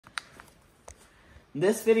In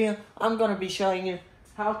this video, I'm going to be showing you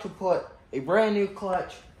how to put a brand new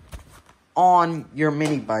clutch on your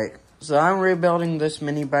mini bike. So I'm rebuilding this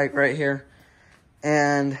mini bike right here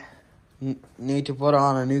and need to put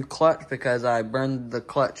on a new clutch because I burned the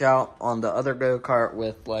clutch out on the other go-kart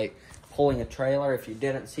with like pulling a trailer. If you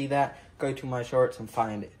didn't see that, go to my shorts and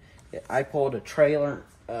find it. I pulled a trailer,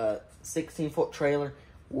 16-foot trailer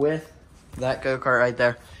with that go-kart right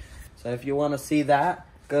there. So if you want to see that,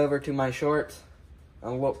 go over to my shorts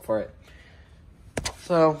and look for it.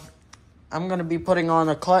 So I'm going to be putting on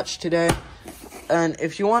a clutch today. And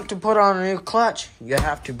if you want to put on a new clutch, you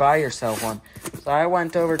have to buy yourself one. So I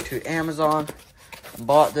went over to Amazon,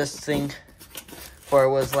 bought this thing for, it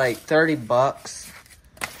was like 30 bucks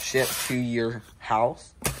shipped to your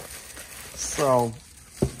house. So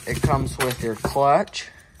it comes with your clutch.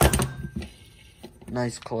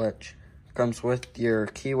 Nice clutch. Comes with your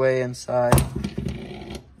keyway inside.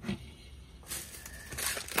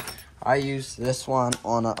 I use this one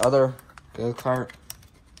on a other go-kart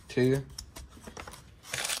too.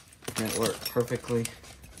 It worked perfectly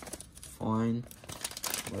fine.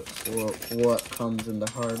 What comes in the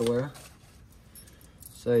hardware.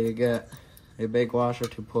 So you get a big washer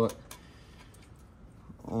to put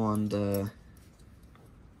on the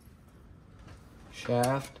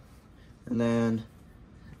shaft, and then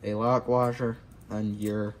a lock washer and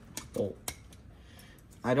your bolt.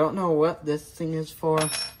 I don't know what this thing is for.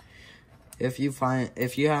 If you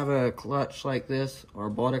have a clutch like this or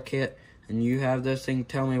bought a kit and you have this thing,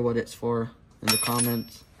 tell me what it's for in the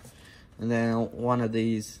comments. And then one of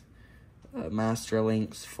these master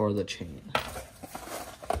links for the chain.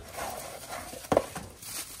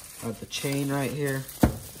 Got the chain right here.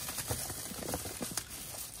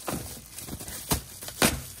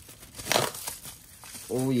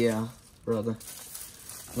 Oh yeah, brother.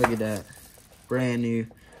 Look at that. Brand new.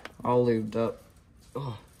 All lubed up.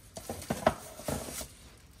 Oh.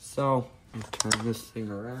 So, turn this thing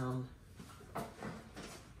around.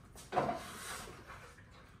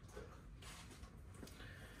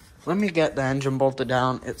 Let me get the engine bolted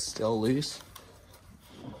down. It's still loose.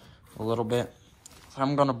 A little bit. So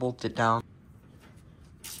I'm gonna bolt it down.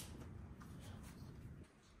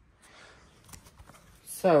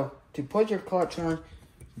 So, to put your clutch on,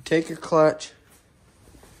 you take your clutch,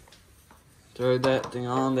 throw that thing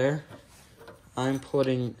on there. I'm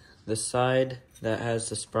putting the side that has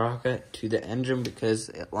the sprocket to the engine because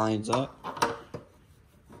it lines up.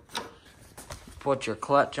 Put your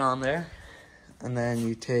clutch on there, and then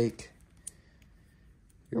you take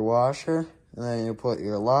your washer, and then you put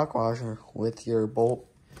your lock washer with your bolt.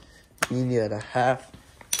 You need a 1/2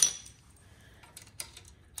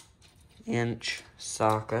 inch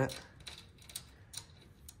socket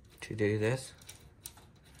to do this.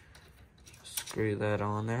 Screw that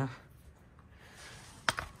on there.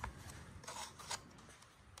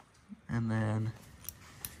 And then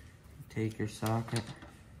take your socket.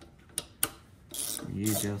 You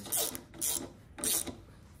just,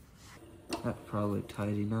 that's probably tight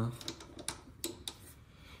enough.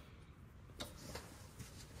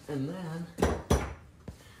 And then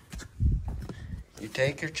you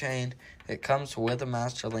take your chain. It comes with a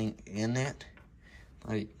master link in it,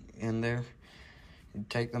 like in there. You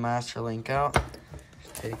take the master link out,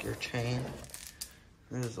 take your chain.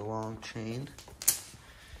 This is a long chain.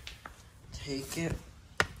 Take it,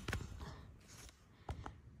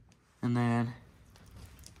 and then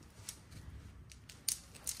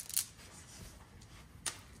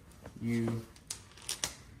you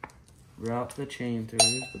route the chain through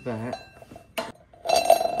the back,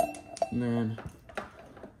 and then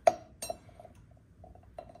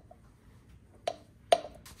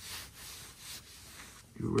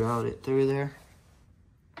you route it through there,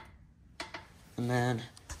 and then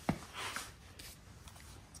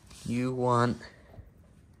you want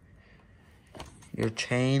your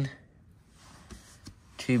chain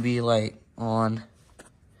to be like on,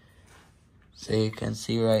 so you can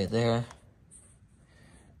see right there,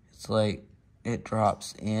 it's like it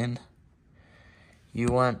drops in. You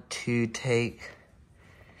want to take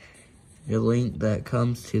your link that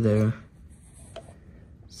comes to there.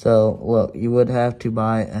 So, well, you would have to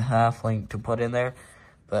buy a 1/2 link to put in there,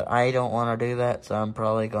 but I don't want to do that, so I'm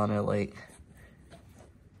probably gonna like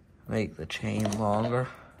make the chain longer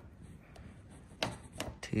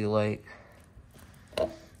to like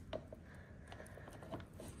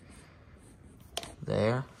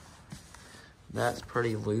there. That's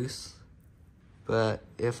pretty loose, but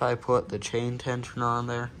if I put the chain tensioner on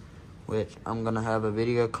there, which I'm gonna have a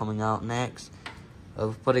video coming out next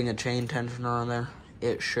of putting a chain tensioner on there,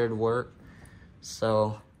 it should work.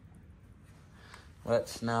 So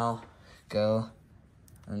let's now go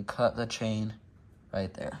and cut the chain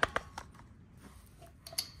right there.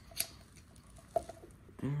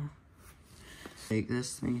 Take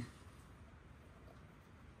this thing,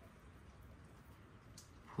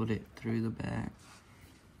 put it through the back.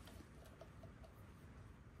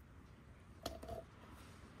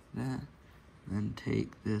 That, then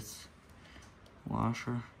take this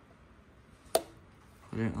washer,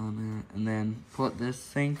 put it on there, and then put this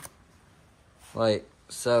thing like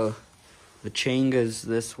so. The chain goes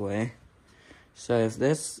this way. So if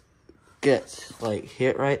this gets like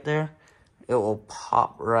hit right there, it will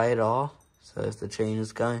pop right off. So if the chain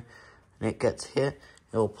is going and it gets hit,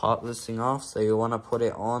 it will pop this thing off. So you want to put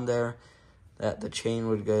it on there that the chain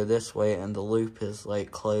would go this way and the loop is like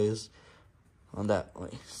closed on that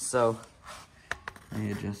way. So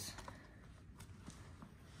you just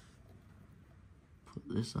put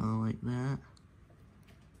this on like that.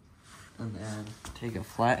 And then take a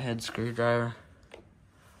flathead screwdriver,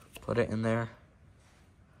 put it in there,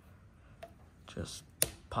 just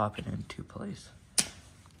pop it into place.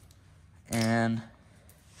 And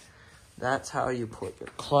that's how you put your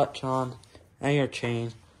clutch on and your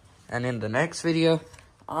chain. And in the next video,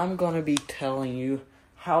 I'm going to be telling you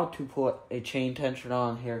how to put a chain tensioner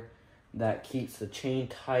on here that keeps the chain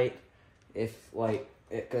tight. If like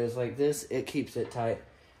it goes like this, it keeps it tight.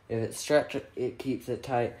 If it's stretched, it keeps it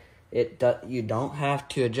tight. You don't have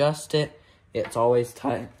to adjust it. It's always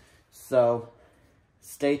tight. So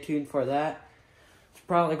stay tuned for that. It's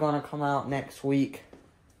probably going to come out next week,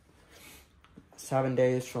 7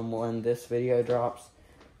 days from when this video drops.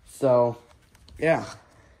 So yeah,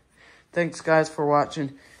 thanks guys for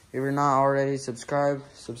watching. If you're not already subscribe.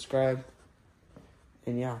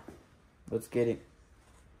 And yeah, let's get it.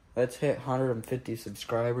 Let's hit 150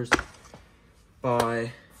 subscribers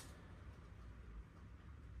by,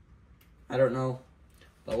 I don't know,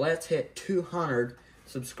 but let's hit 200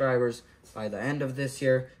 subscribers by the end of this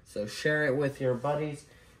year. So share it with your buddies.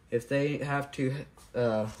 If they have to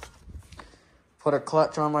put a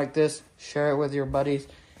clutch on like this, share it with your buddies.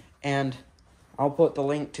 And I'll put the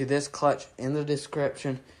link to this clutch in the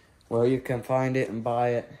description where you can find it and buy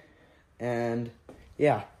it. And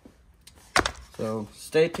yeah, so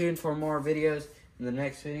stay tuned for more videos. In the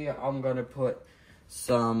next video, I'm going to put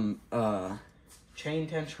some chain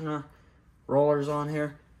tensioner rollers on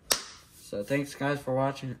here. So thanks guys for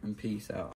watching and peace out.